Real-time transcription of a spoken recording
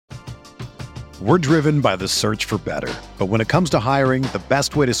We're driven by the search for better. But when it comes to hiring, the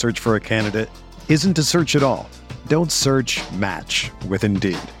best way to search for a candidate isn't to search at all. Don't search, match with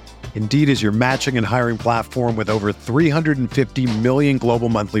Indeed. Indeed is your matching and hiring platform with over 350 million global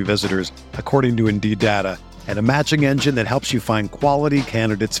monthly visitors, according to Indeed data, and a matching engine that helps you find quality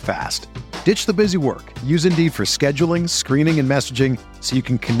candidates fast. Ditch the busy work. Use Indeed for scheduling, screening, and messaging so you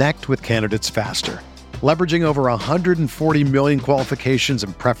can connect with candidates faster. Leveraging over 140 million qualifications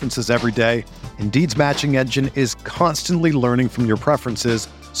and preferences every day, Indeed's matching engine is constantly learning from your preferences,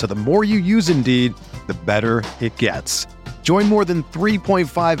 so the more you use Indeed, the better it gets. Join more than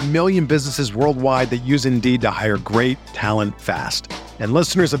 3.5 million businesses worldwide that use Indeed to hire great talent fast. And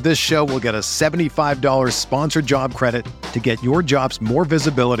listeners of this show will get a $75 sponsored job credit to get your jobs more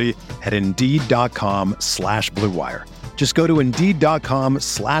visibility at Indeed.com/Blue Wire. Just go to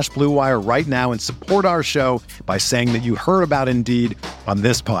Indeed.com/Blue Wire right now and support our show by saying that you heard about Indeed on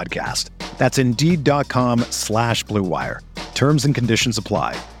this podcast. That's Indeed.com/Blue Wire. Terms and conditions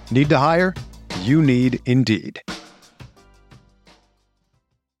apply. Need to hire? You need Indeed.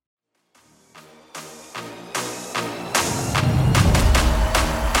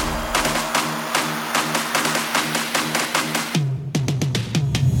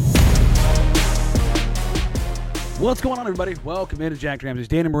 What's going on, everybody? Welcome into Jack Ramsey's.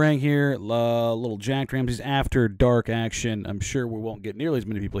 Danny Meringue here. Little Jack Ramsey's After Dark action. I'm sure we won't get nearly as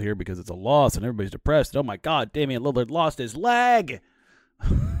many people here because it's a loss and everybody's depressed. Oh my God, Damian Lillard lost his leg.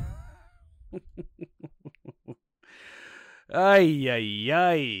 Ay, ay,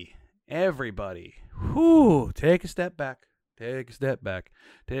 ay. Everybody. Whew. Take a step back. Take a step back.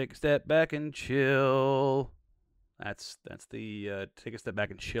 Take a step back and chill. That's the Take a Step Back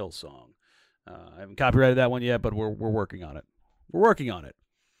and Chill song. I haven't copyrighted that one yet, but we're working on it. We're working on it.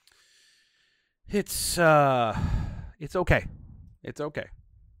 It's okay. It's okay.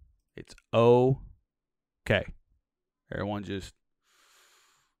 It's okay. Everyone just,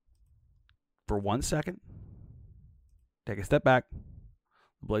 for 1 second, take a step back.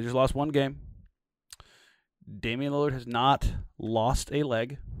 The Blazers lost one game. Damian Lillard has not lost a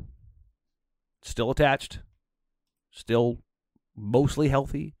leg. Still attached. Still mostly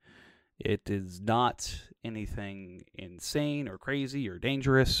healthy. It is not anything insane or crazy or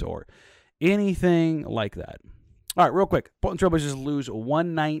dangerous or anything like that. All right, real quick. Portland Trail Blazers lose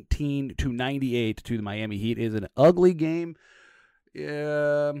 119-98 to the Miami Heat. It is an ugly game.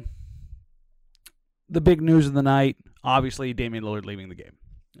 The big news of the night, obviously, Damian Lillard leaving the game.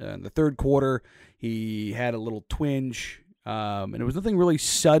 In the third quarter, he had a little twinge, and it was nothing really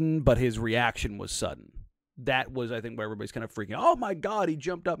sudden, but his reaction was sudden. That was, I think, where everybody's kind of freaking out. Oh, my God, he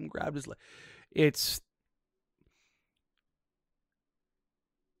jumped up and grabbed his leg.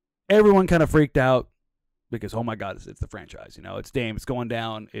 Everyone kind of freaked out because, oh, my God, it's the franchise. You know, it's Dame. It's going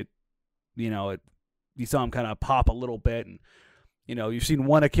down. You saw him kind of pop a little bit. And, you know, you've seen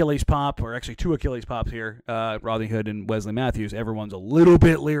one Achilles pop, or actually two Achilles pops here, Rodney Hood and Wesley Matthews. Everyone's a little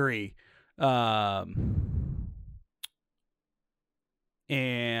bit leery.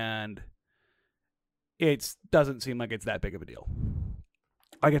 And it doesn't seem like it's that big of a deal.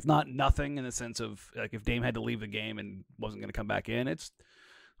 Like, it's not nothing in the sense of, like, if Dame had to leave the game and wasn't going to come back in, it's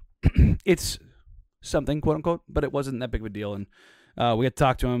something, quote unquote, but it wasn't that big of a deal. And we had to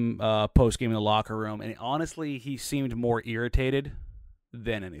talk to him post game in the locker room, and honestly, he seemed more irritated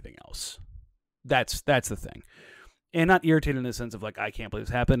than anything else. That's the thing, and not irritated in the sense of like, I can't believe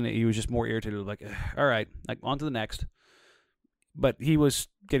this happened. He was just more irritated, like, all right, like, on to the next. But he was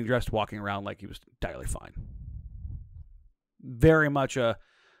getting dressed, walking around like he was entirely fine. Very much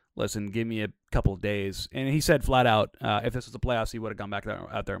listen, give me a couple of days. And he said flat out, if this was the playoffs, he would have gone back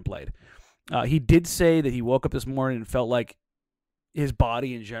out there and played. He did say that he woke up this morning and felt like his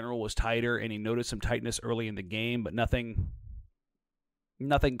body in general was tighter, and he noticed some tightness early in the game, but nothing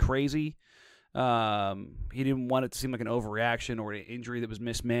crazy. He didn't want it to seem like an overreaction or an injury that was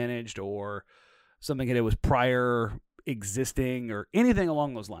mismanaged or something that it was prior existing or anything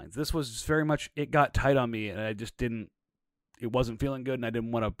along those lines. This was very much, it got tight on me, and I just it wasn't feeling good, and I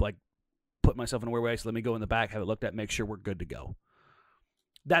didn't want to like put myself in a weird way, so let me go in the back, have it looked at, make sure we're good to go.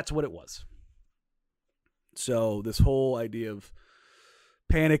 That's what it was. So this whole idea of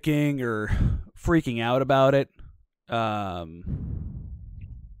panicking or freaking out about it, I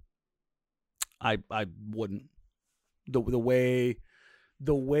wouldn't. The way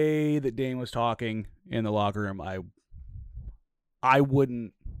that Dane was talking in the locker room, I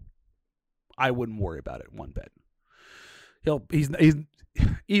wouldn't worry about it one bit. He's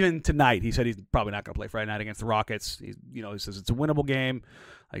even tonight, he said he's probably not going to play Friday night against the Rockets. He says it's a winnable game.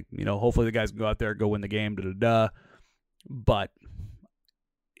 Like, hopefully the guys can go out there, go win the game, But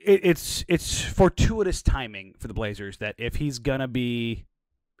it's fortuitous timing for the Blazers that if he's gonna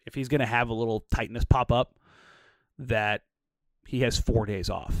have a little tightness pop up, that he has 4 days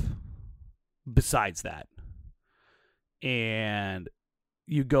off. Besides that, and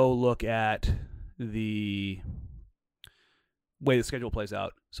you go look at the way the schedule plays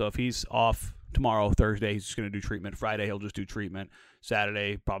out. So if he's off tomorrow, Thursday, he's just going to do treatment. Friday, he'll just do treatment.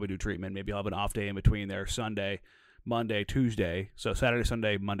 Saturday, probably do treatment. Maybe he'll have an off day in between there. Sunday, Monday, Tuesday. So Saturday,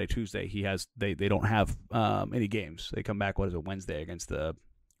 Sunday, Monday, Tuesday, they don't have any games. They come back, Wednesday against the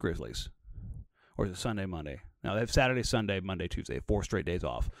Grizzlies? Or is it Sunday, Monday? No, they have Saturday, Sunday, Monday, Tuesday. 4 straight days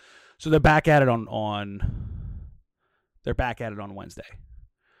off. So they're back at it on Wednesday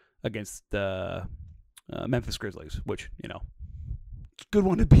against the Memphis Grizzlies, which, it's a good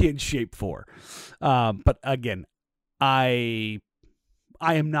one to be in shape for. But again, I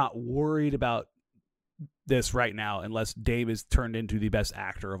am not worried about this right now unless Dame is turned into the best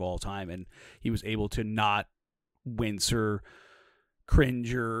actor of all time and he was able to not wince or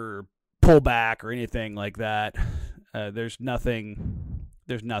cringe or pull back or anything like that. There's nothing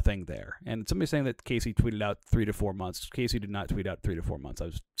there. And somebody saying that Casey tweeted out 3 to 4 months. Casey did not tweet out 3 to 4 months. I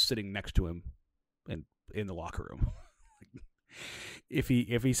was sitting next to him in the locker room. If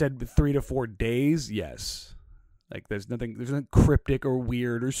he said 3 to 4 days, yes. Like there's nothing cryptic or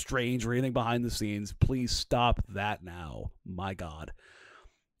weird or strange or anything behind the scenes. Please stop that now. My God.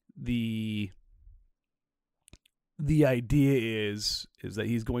 The idea is that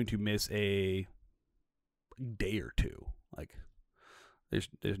he's going to miss a day or two. Like there's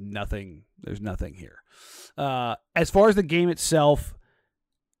nothing here. As far as the game itself,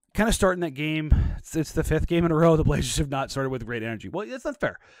 kind of starting that game, it's the 5th game in a row the Blazers have not started with great energy. Well, that's not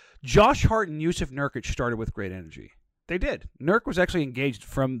fair. Josh Hart and Yusuf Nurkic started with great energy. They did. Nurk was actually engaged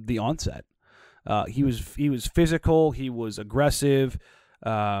from the onset. He was physical. He was aggressive.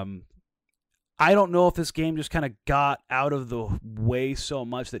 I don't know if this game just kind of got out of the way so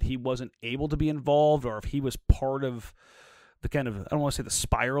much that he wasn't able to be involved, or if he was part of the kind of, I don't want to say the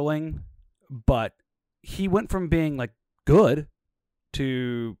spiraling, but he went from being like good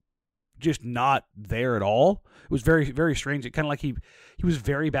to just not there at all. It was very, very strange. It kind of like he was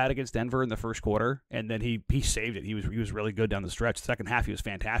very bad against Denver in the first quarter, and then he saved it. He was really good down the stretch. The second half, he was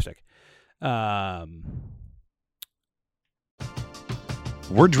fantastic.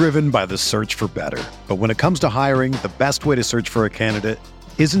 We're driven by the search for better. But when it comes to hiring, the best way to search for a candidate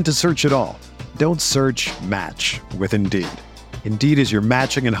isn't to search at all. Don't search, match with Indeed. Indeed is your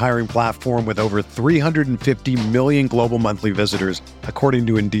matching and hiring platform with over 350 million global monthly visitors, according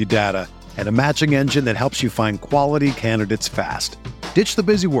to Indeed data, and a matching engine that helps you find quality candidates fast. Ditch the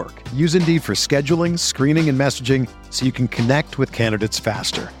busy work. Use Indeed for scheduling, screening, and messaging so you can connect with candidates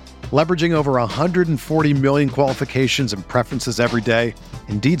faster. Leveraging over 140 million qualifications and preferences every day,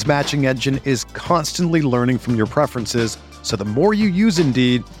 Indeed's matching engine is constantly learning from your preferences, so the more you use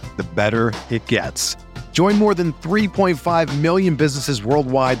Indeed, the better it gets. Join more than 3.5 million businesses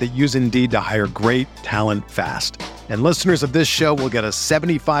worldwide that use Indeed to hire great talent fast. And listeners of this show will get a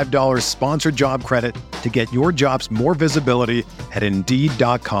 $75 sponsored job credit to get your jobs more visibility at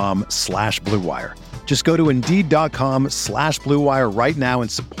Indeed.com/Blue Wire. Just go to Indeed.com/Blue Wire right now and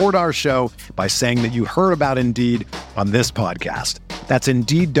support our show by saying that you heard about Indeed on this podcast. That's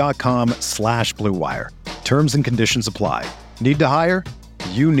Indeed.com/Blue Wire. Terms and conditions apply. Need to hire?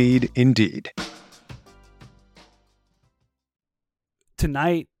 You need Indeed.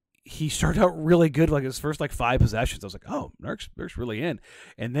 Tonight, he started out really good, like his first 5 possessions. I was like, oh, Nurk's really in.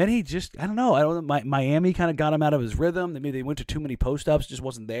 And then he just, I don't know. Miami kind of got him out of his rhythm. Maybe they went to too many post-ups, just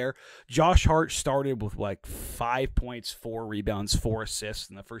wasn't there. Josh Hart started with 5 points, 4 rebounds, 4 assists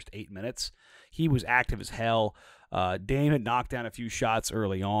in the first 8 minutes. He was active as hell. Dame had knocked down a few shots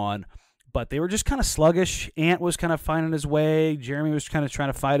early on, but they were just kind of sluggish. Ant was kind of finding his way. Jeremy was kind of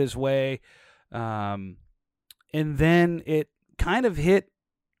trying to fight his way. And then it kind of hit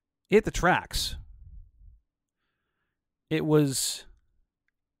the tracks. It was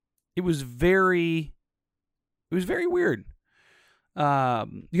very weird. You got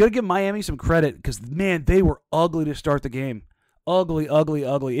to give Miami some credit because, man, they were ugly to start the game. Ugly.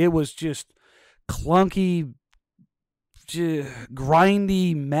 It was just clunky,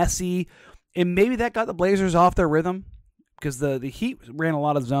 grindy, messy, and maybe that got the Blazers off their rhythm because the Heat ran a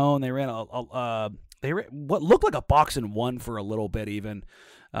lot of zone. They ran they ran what looked like a box and one for a little bit even.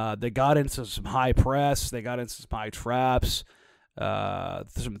 They got into some high press. They got into some high traps.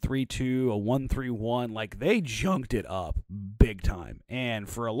 Some 3-2, a 1-3-1. Like, they junked it up big time. And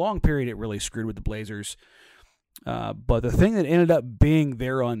for a long period, it really screwed with the Blazers. But the thing that ended up being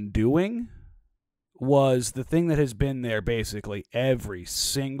their undoing was the thing that has been there basically every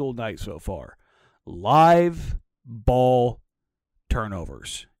single night so far. Live ball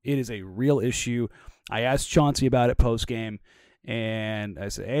turnovers. It is a real issue. I asked Chauncey about it post-game, and I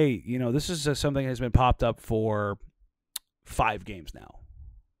said, hey, this is something that has been popped up for 5 games now.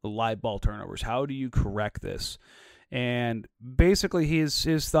 The live ball turnovers. How do you correct this? And basically his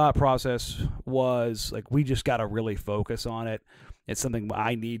thought process was, like, we just got to really focus on it. It's something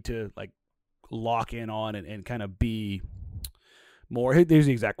I need to, like, lock in on and kind of be more. There's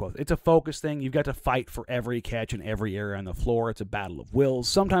the exact quote. It's a focus thing. You've got to fight for every catch in every area on the floor. It's a battle of wills.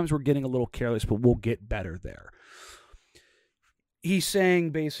 Sometimes we're getting a little careless, but we'll get better there. He's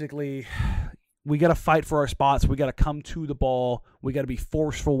saying basically we got to fight for our spots. We got to come to the ball. We got to be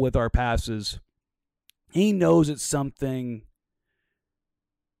forceful with our passes. He knows it's something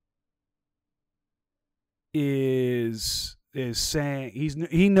is saying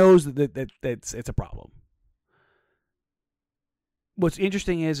he knows that it's a problem. What's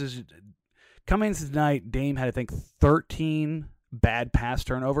interesting is coming into tonight, Dame had, I think, 13 bad pass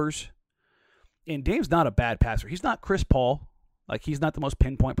turnovers. And Dame's not a bad passer. He's not Chris Paul. Like, he's not the most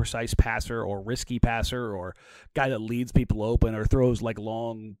pinpoint precise passer or risky passer or guy that leads people open or throws, like,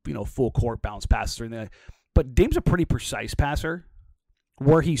 long, full court bounce passes or anything. But Dame's a pretty precise passer.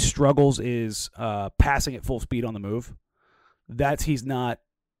 Where he struggles is passing at full speed on the move. He's not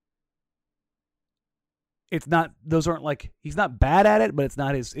bad at it, but it's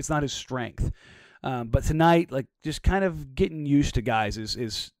not his strength. But tonight, like, just kind of getting used to guys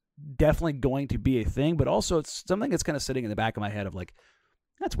is definitely going to be a thing, but also it's something that's kind of sitting in the back of my head of, like,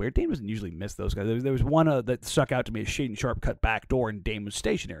 that's weird. Dame doesn't usually miss those guys. There was one that stuck out to me, a Shaedon Sharpe cut back door, and Dame was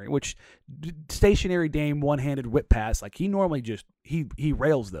stationary, which stationary Dame one-handed whip pass, like, he normally just, he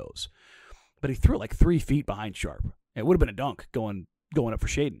rails those. But he threw it like 3 feet behind Sharpe. It would have been a dunk going up for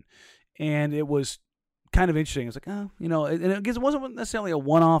Shaedon. And it was kind of interesting. It's like, and it wasn't necessarily a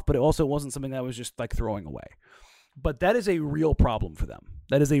one-off, but it also wasn't something that was just like throwing away. But that is a real problem for them.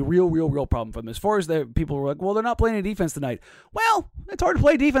 That is a real problem for them. As far as the people were like, well, they're not playing any defense tonight. Well, it's hard to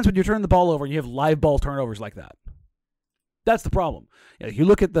play defense when you turn the ball over and you have live ball turnovers like that. That's the problem. You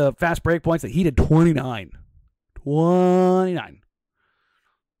look at the fast break points that he did 29. 29.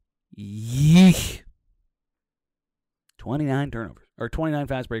 Yeesh. 29 turnovers. Or 29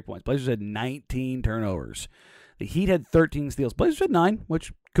 fast break points. Blazers had 19 turnovers. The Heat had 13 steals. Blazers had 9,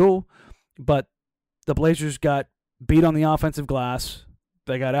 which, cool. But the Blazers got beat on the offensive glass.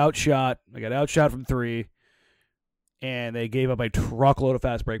 They got outshot. They got outshot from 3. And they gave up a truckload of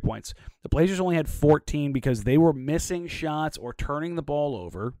fast break points. The Blazers only had 14 because they were missing shots or turning the ball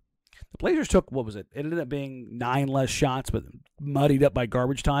over. The Blazers took, what was it? It ended up being 9 less shots, but muddied up by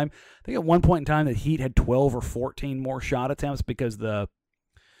garbage time. I think at one point in time, the Heat had 12 or 14 more shot attempts because the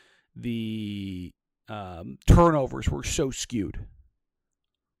turnovers were so skewed.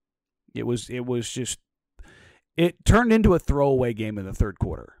 It turned into a throwaway game in the third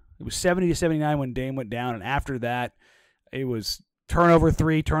quarter. It was 70-79 when Dame went down, and after that, it was turnover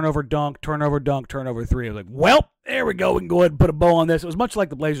 3, turnover dunk, turnover dunk, turnover 3. I was like, well, there we go. We can go ahead and put a bow on this. It was much like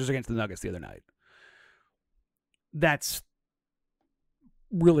the Blazers against the Nuggets the other night. That's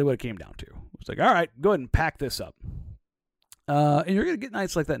really what it came down to. It was like, all right, go ahead and pack this up. And you're going to get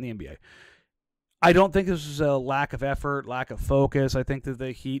nights like that in the NBA. I don't think this is a lack of effort, lack of focus. I think that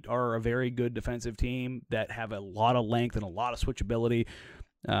the Heat are a very good defensive team that have a lot of length and a lot of switchability.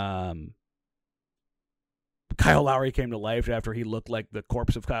 Kyle Lowry came to life after he looked like the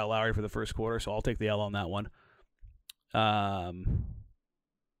corpse of Kyle Lowry for the first quarter, so I'll take the L on that one.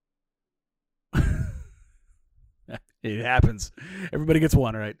 It happens. Everybody gets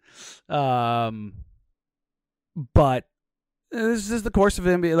one, right? But this is the course of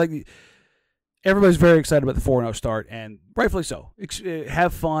the NBA. Like, everybody's very excited about the 4-0 start, and rightfully so.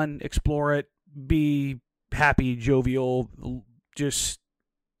 Have fun, explore it, be happy, jovial, just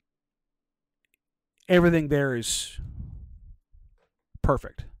everything there is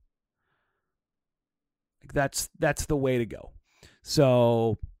perfect. That's the way to go.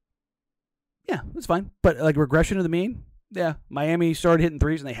 So, yeah, it's fine. But, like, regression to the mean, yeah. Miami started hitting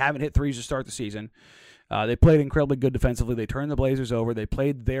threes, and they haven't hit threes to start the season. They played incredibly good defensively. They turned the Blazers over. They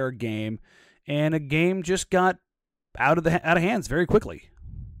played their game, and a game just got out of hands very quickly.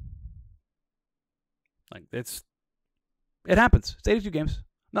 Like, it happens. It's 82 games.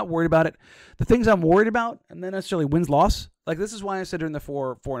 I'm not worried about it. The things I'm worried about, and not necessarily wins-loss, like, this is why I said during the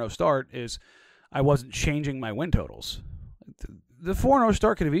 4-0 start, is I wasn't changing my win totals. The 4-0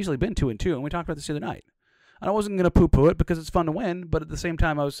 start could have easily been 2-2, and we talked about this the other night. And I wasn't going to poo-poo it because it's fun to win, but at the same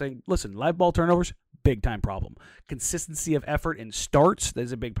time I was saying, listen, live ball turnovers, big time problem. Consistency of effort in starts,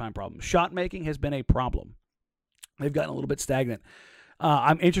 that's a big time problem. Shot making has been a problem. They've gotten a little bit stagnant.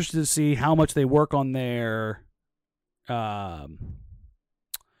 I'm interested to see how much they work on their zone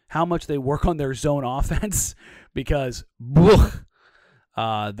offense because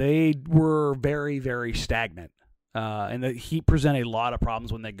they were very, very stagnant. And the Heat present a lot of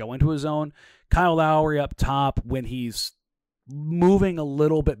problems when they go into a zone. Kyle Lowry up top, when he's moving a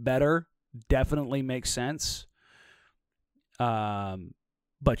little bit better, definitely makes sense. But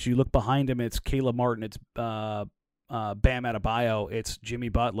you look behind him, it's Caleb Martin, it's Bam Adebayo, it's Jimmy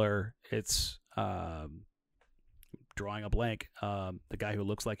Butler, it's drawing a blank, the guy who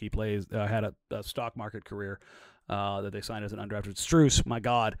looks like he had a stock market career that they signed as an undrafted. Strus, my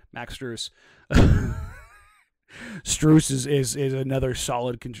God, Max Strus. Strus is another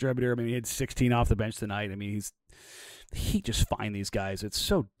solid contributor. I mean, he had 16 off the bench tonight. I mean, he just find these guys. It's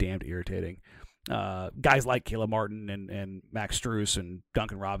so damned irritating. Guys like Caleb Martin and Max Strus and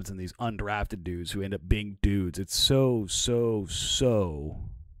Duncan Robinson, these undrafted dudes who end up being dudes. It's so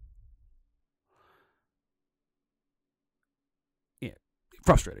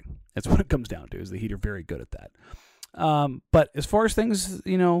frustrating. That's what it comes down to, is the Heat are very good at that. But as far as things,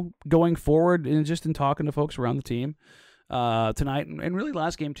 going forward and just in talking to folks around the team tonight and really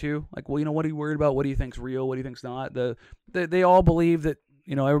last game too, like, well, what are you worried about? What do you think's real? What do you think's not? They all believe that,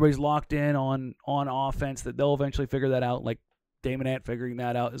 everybody's locked in on offense, that they'll eventually figure that out. Like Dame and Ant figuring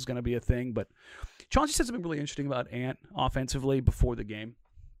that out is going to be a thing. But Chauncey said something really interesting about Ant offensively before the game.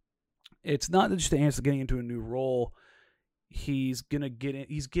 It's not just that Ant's getting into a new role. He's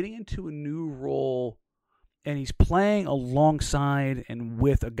getting into a new role, and he's playing alongside and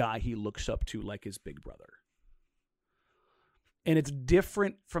with a guy he looks up to like his big brother. And it's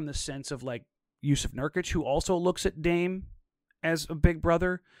different from the sense of like Yusuf Nurkic, who also looks at Dame as a big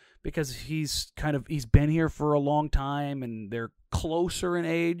brother because he's been here for a long time and they're closer in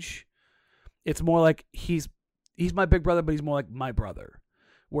age. It's more like he's my big brother, but he's more like my brother.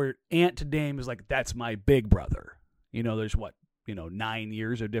 Where Ant to Dame is like, that's my big brother. There's 9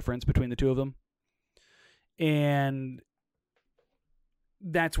 years of difference between the two of them. And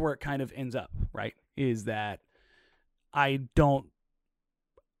that's where it kind of ends up, right? Is that I don't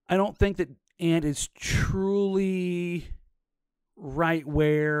think that Ant is truly right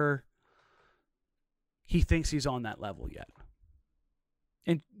where he thinks he's on that level yet.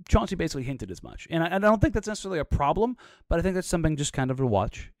 And Chauncey basically hinted as much. And I don't think that's necessarily a problem, but I think that's something just kind of to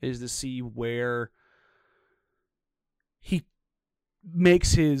watch, is to see where he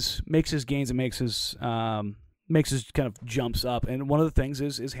makes his gains and makes his kind of jumps up. And one of the things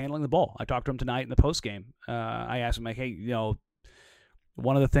is handling the ball. I talked to him tonight in the post game. I asked him, like, hey,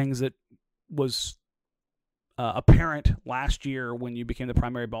 one of the things that was apparent last year when you became the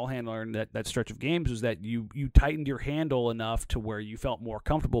primary ball handler in that stretch of games was that you tightened your handle enough to where you felt more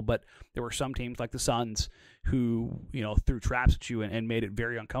comfortable. But there were some teams like the Suns who threw traps at you and made it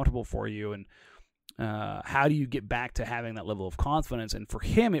very uncomfortable for you. And how do you get back to having that level of confidence? And for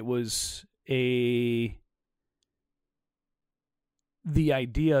him, it was the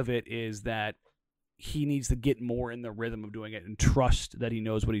idea of it is that he needs to get more in the rhythm of doing it and trust that he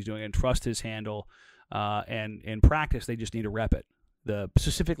knows what he's doing and trust his handle. And in practice, they just need to rep it.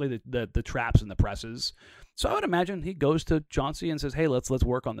 Specifically the traps and the presses. So I would imagine he goes to Chauncey and says, hey, let's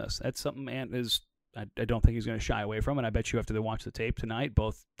work on this. That's something Ant is. I don't think he's going to shy away from it. I bet you after they watch the tape tonight,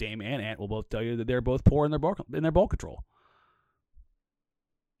 both Dame and Ant will both tell you that they're both poor in their ball control.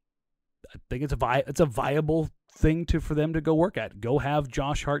 I think it's a viable thing for them to go work at. Go have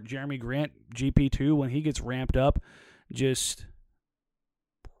Josh Hart, Jeremy Grant, GP2 when he gets ramped up, just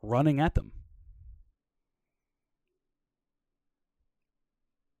running at them.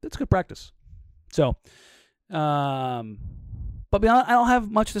 That's good practice. So, but I don't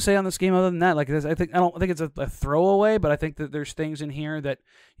have much to say on this game other than that. Like, I don't think it's a throwaway, but I think that there's things in here that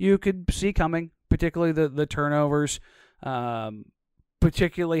you could see coming, particularly the turnovers,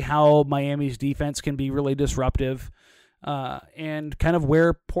 particularly how Miami's defense can be really disruptive, and kind of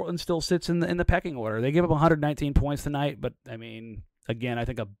where Portland still sits in the pecking order. They gave up 119 points tonight, but I mean, again, I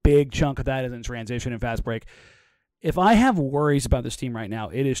think a big chunk of that is in transition and fast break. If I have worries about this team right now,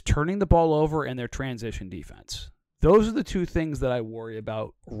 it is turning the ball over and their transition defense. Those are the two things that I worry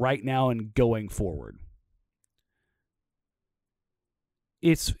about right now and going forward.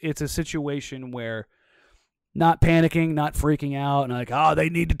 It's a situation where not panicking, not freaking out, and like, they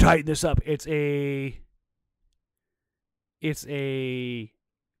need to tighten this up. This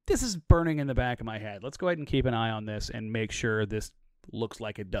is burning in the back of my head. Let's go ahead and keep an eye on this and make sure this looks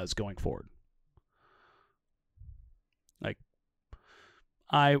like it does going forward. Like,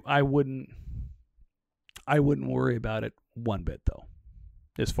 I wouldn't I wouldn't worry about it one bit, though,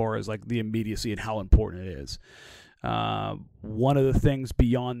 as far as like the immediacy and how important it is. One of the things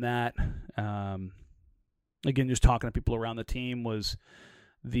beyond that, again, just talking to people around the team, was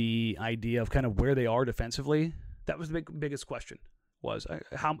the idea of kind of where they are defensively. That was the biggest question, was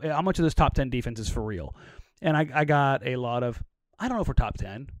how much of this top 10 defense is for real? And I got a lot of, I don't know if we're top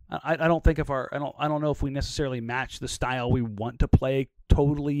 10. I don't think if I don't know if we necessarily match the style we want to play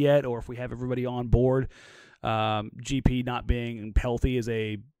totally yet, or if we have everybody on board. GP not being healthy is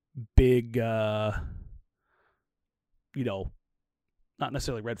a big, not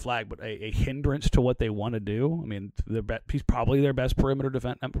necessarily red flag, but a hindrance to what they want to do. I mean, he's probably their best perimeter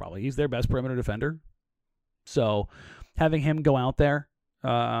defender. He's their best perimeter defender. So having him go out there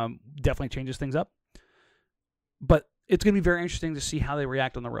definitely changes things up. But it's going to be very interesting to see how they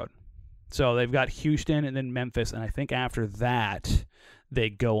react on the road. So they've got Houston and then Memphis, and I think after that they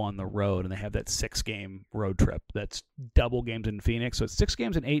go on the road, and they have that 6-game road trip. That's double games in Phoenix. So it's 6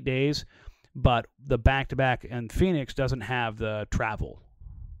 games in 8 days, but the back-to-back in Phoenix doesn't have the travel.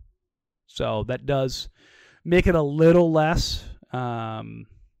 So that does make it a little less. But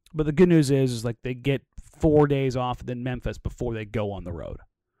the good news is like they get 4 days off in Memphis before they go on the road.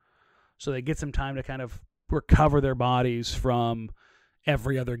 So they get some time to kind of recover their bodies from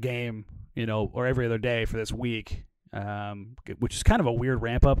every other game, or every other day for this week, which is kind of a weird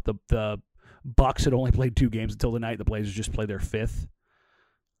ramp up. The Bucks had only played 2 games until the night. The Blazers just played their 5th.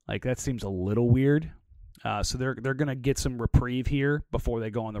 Like, that seems a little weird. So they're going to get some reprieve here before they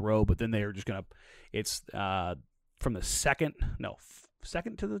go on the road, but then they are just going to, it's from the 2nd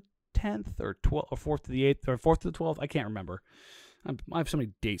to the 10th or 12th or 4th to the 8th or 4th to the 12th. I can't remember. I have so many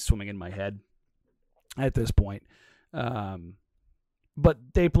dates swimming in my head at this point. But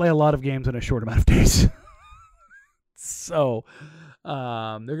they play a lot of games in a short amount of days. So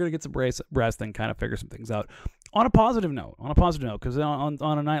they're going to get some rest and kind of figure some things out. On a positive note, because on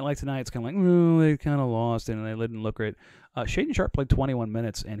a night like tonight, it's kind of like, they kind of lost and they didn't look great. Shaedon Sharpe played 21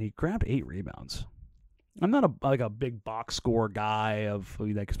 minutes and he grabbed 8 rebounds. I'm not a big box score guy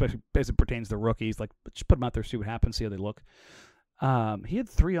especially as it pertains to rookies. Like, just put them out there, see what happens, see how they look. He had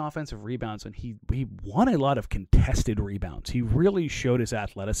 3 offensive rebounds, and he won a lot of contested rebounds. He really showed his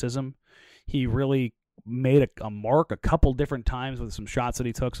athleticism. He really made a mark a couple different times with some shots that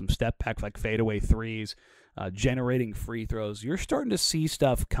he took, some step back, like fadeaway threes, generating free throws. You're starting to see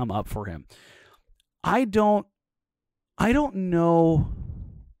stuff come up for him. I don't know.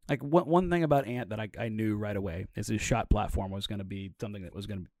 Like, one thing about Ant that I knew right away is his shot platform was going to be something that was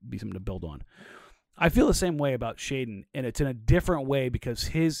going to be something to build on. I feel the same way about Shaedon, and it's in a different way because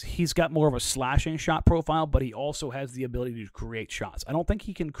he's got more of a slashing shot profile, but he also has the ability to create shots. I don't think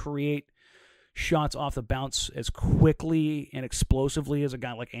he can create shots off the bounce as quickly and explosively as a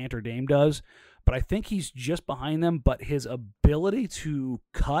guy like Ant or Dame does, but I think he's just behind them. But his ability to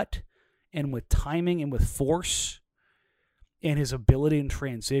cut, and with timing and with force, and his ability in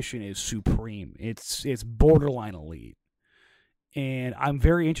transition is supreme. It's borderline elite. And I'm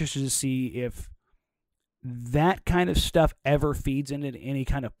very interested to see if that kind of stuff ever feeds into any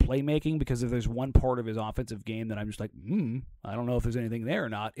kind of playmaking, because if there's one part of his offensive game that I'm just like, I don't know if there's anything there or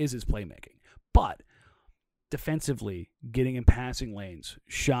not, is his playmaking. But defensively, getting in passing lanes,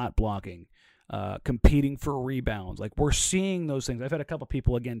 shot blocking, competing for rebounds, like, we're seeing those things. I've had a couple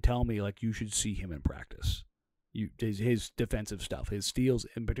people again tell me, like, you should see him in practice. His defensive stuff, his steals,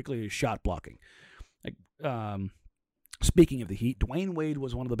 and particularly his shot blocking. Like, speaking of the Heat, Dwayne Wade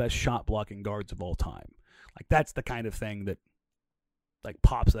was one of the best shot blocking guards of all time. Like, that's the kind of thing that, like,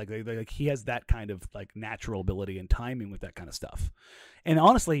 pops. Like he has that kind of, like, natural ability and timing with that kind of stuff. And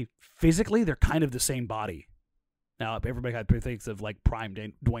honestly, physically, they're kind of the same body. Now, everybody thinks of, like, prime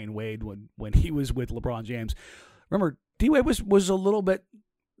Dwayne Wade when he was with LeBron James. Remember, D-Wade was a little bit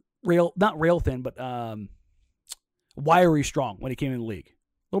not rail thin, but wiry strong when he came in the league.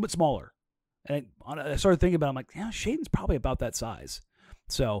 A little bit smaller. And I started thinking about it. I'm like, Shaedon's probably about that size.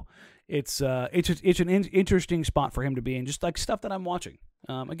 So it's an interesting spot for him to be in, just like stuff that I'm watching.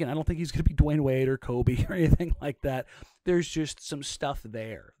 Again, I don't think he's going to be Dwayne Wade or Kobe or anything like that. There's just some stuff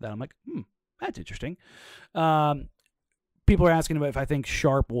there that I'm like, that's interesting. People are asking about if I think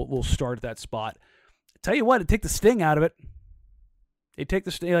Sharpe will start at that spot. Tell you what, it'd take the sting out of it. It'd take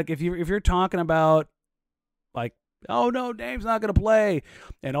the sting. Like, if you're talking about, like, oh no, Dame's not going to play,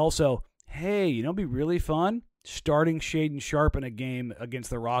 and also, hey, it'd be really fun starting Shaedon Sharpe in a game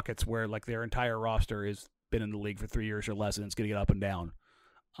against the Rockets where, like, their entire roster has been in the league for 3 years or less and it's going to get up and down.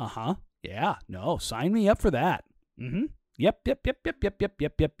 Yeah. No, sign me up for that. Yep.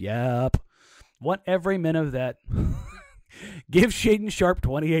 Want every minute of that. Give Shaedon Sharpe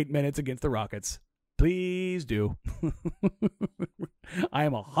 28 minutes against the Rockets. Please. please do. I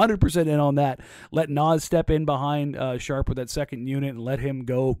am 100% in on that. Let Nas step in behind Sharp with that second unit and let him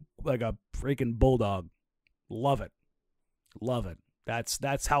go like a freaking bulldog. Love it. Love it.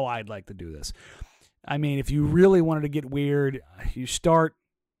 That's how I'd like to do this. I mean, if you really wanted to get weird, you start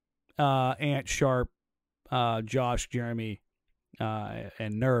Ant, Sharp, Josh, Jeremy,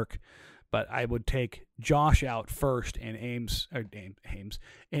 and Nurk. But I would take Josh out first and Ames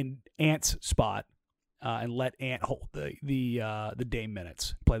in Ant's spot, and let Ant hold the Dame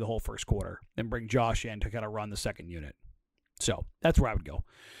minutes, play the whole first quarter, then bring Josh in to kind of run the second unit. So that's where I would go.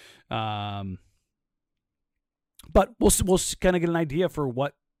 But we'll kind of get an idea for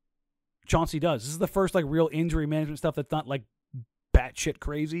what Chauncey does. This is the first like real injury management stuff that's not like batshit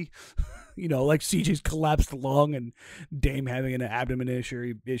crazy. Like CJ's collapsed lung and Dame having an abdomen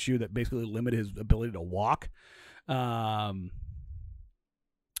issue that basically limited his ability to walk.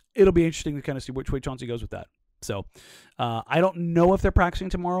 It'll be interesting to kind of see which way Chauncey goes with that. So I don't know if they're practicing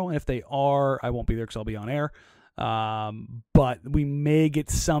tomorrow, and if they are, I won't be there because I'll be on air. But we may get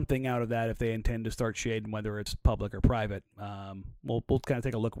something out of that if they intend to start shading, whether it's public or private. We'll kind of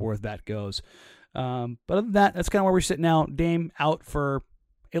take a look where that goes. But other than that, that's kind of where we're sitting now. Dame out for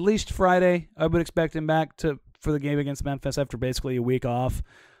at least Friday. I would expect him back for the game against Memphis after basically a week off.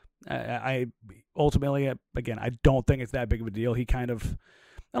 I ultimately, again, I don't think it's that big of a deal. He kind of,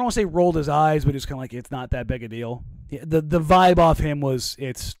 I don't want to say rolled his eyes, but it's kind of like, it's not that big a deal. The vibe off him was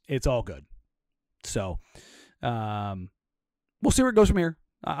it's all good. So we'll see where it goes from here.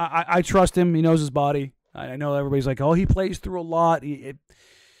 I trust him. He knows his body. I know everybody's like, oh, he plays through a lot.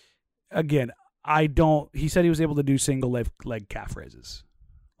 Again, I don't. He said he was able to do single leg calf raises.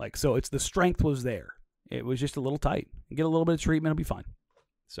 Like, so it's the strength was there. It was just a little tight. Get a little bit of treatment, it'll be fine.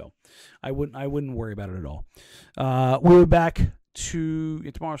 So I wouldn't worry about it at all. We'll be back to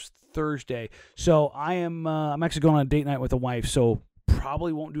tomorrow's Thursday. So I'm actually going on a date night with the wife. So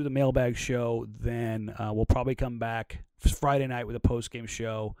probably won't do the mailbag show. Then we'll probably come back Friday night with a post game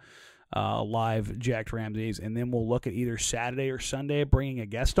show, live Jacked Ramsey's, and then we'll look at either Saturday or Sunday bringing a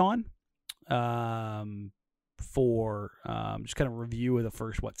guest on. For just kind of review of the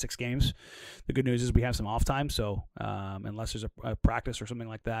first 6 games. The good news is we have some off time, so unless there's a practice or something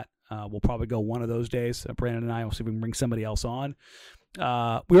like that, we'll probably go one of those days. Brandon and I will see if we can bring somebody else on. We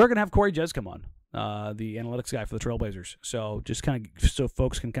are going to have Corey Jez come on, the analytics guy for the Trailblazers. So just kind of so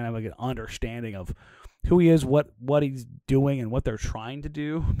folks can kind of like an understanding of who he is, what he's doing, and what they're trying to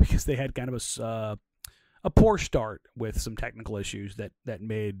do, because they had kind of a poor start with some technical issues that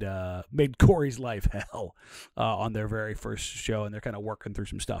made Corey's life hell on their very first show, and they're kind of working through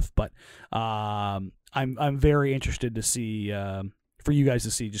some stuff. But I'm very interested to see for you guys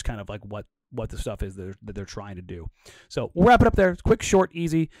to see just kind of like what the stuff is that they're trying to do. So we'll wrap it up there. It's quick, short,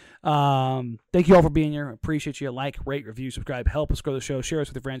 easy. Thank you all for being here. Appreciate you. Like, rate, review, subscribe. Help us grow the show. Share us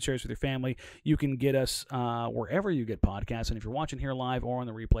with your friends. Share us with your family. You can get us wherever you get podcasts. And if you're watching here live or on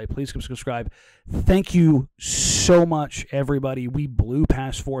the replay, please come subscribe. Thank you so much, everybody. We blew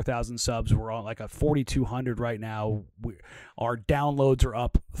past 4,000 subs. We're on like a 4,200 right now. Our downloads are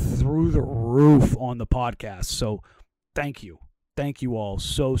up through the roof on the podcast. So thank you. Thank you all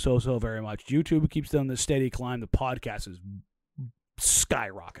so very much. YouTube keeps doing this steady climb. The podcast is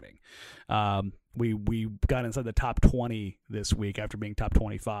skyrocketing. We got inside the top 20 this week after being top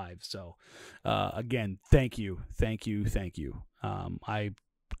 25. So, again, thank you. I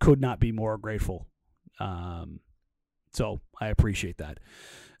could not be more grateful. So I appreciate that.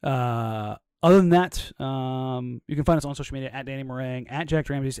 Other than that, you can find us on social media at Danny Meringue, at Jacked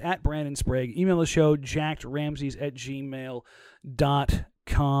Ramsey's, at Brandon Sprague. Email the show,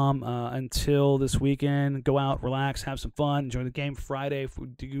 jackedramseys@gmail.com. Until this weekend, go out, relax, have some fun, enjoy the game Friday.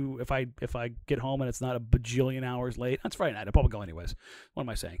 If I get home and it's not a bajillion hours late, that's Friday night. I'll probably go anyways. What am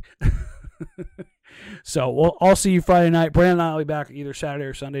I saying? So I'll see you Friday night. Brandon and I will be back either Saturday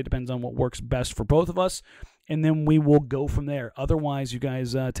or Sunday, depends on what works best for both of us. And then we will go from there. Otherwise, you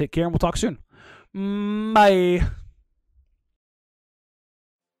guys take care, and we'll talk soon. Bye.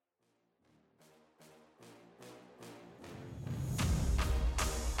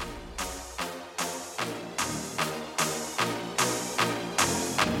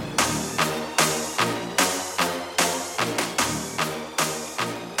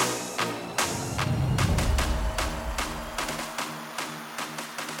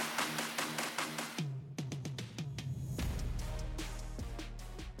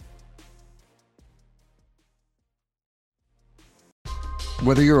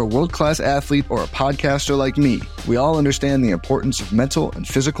 Whether you're a world-class athlete or a podcaster like me, we all understand the importance of mental and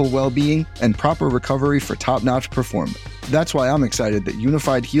physical well-being and proper recovery for top-notch performance. That's why I'm excited that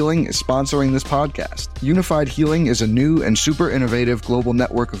Unified Healing is sponsoring this podcast. Unified Healing is a new and super innovative global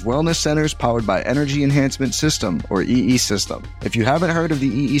network of wellness centers powered by Energy Enhancement System, or EE System. If you haven't heard of the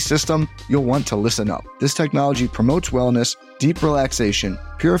EE System, you'll want to listen up. This technology promotes wellness, deep relaxation,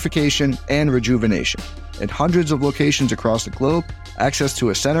 purification, and rejuvenation. At hundreds of locations across the globe, access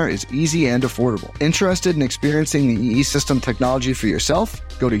to a center is easy and affordable. Interested in experiencing the EE System technology for yourself?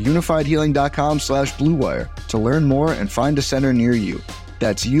 Go to unifiedhealing.com/bluewire to learn more and find a center near you.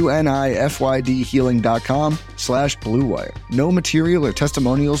 That's unifydhealing.com/bluewire. No material or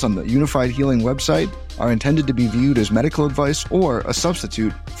testimonials on the Unified Healing website are intended to be viewed as medical advice or a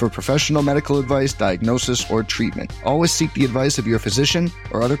substitute for professional medical advice, diagnosis, or treatment. Always seek the advice of your physician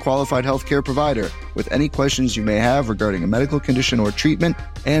or other qualified healthcare provider with any questions you may have regarding a medical condition or treatment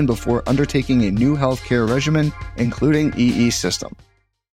and before undertaking a new healthcare regimen, including EE System.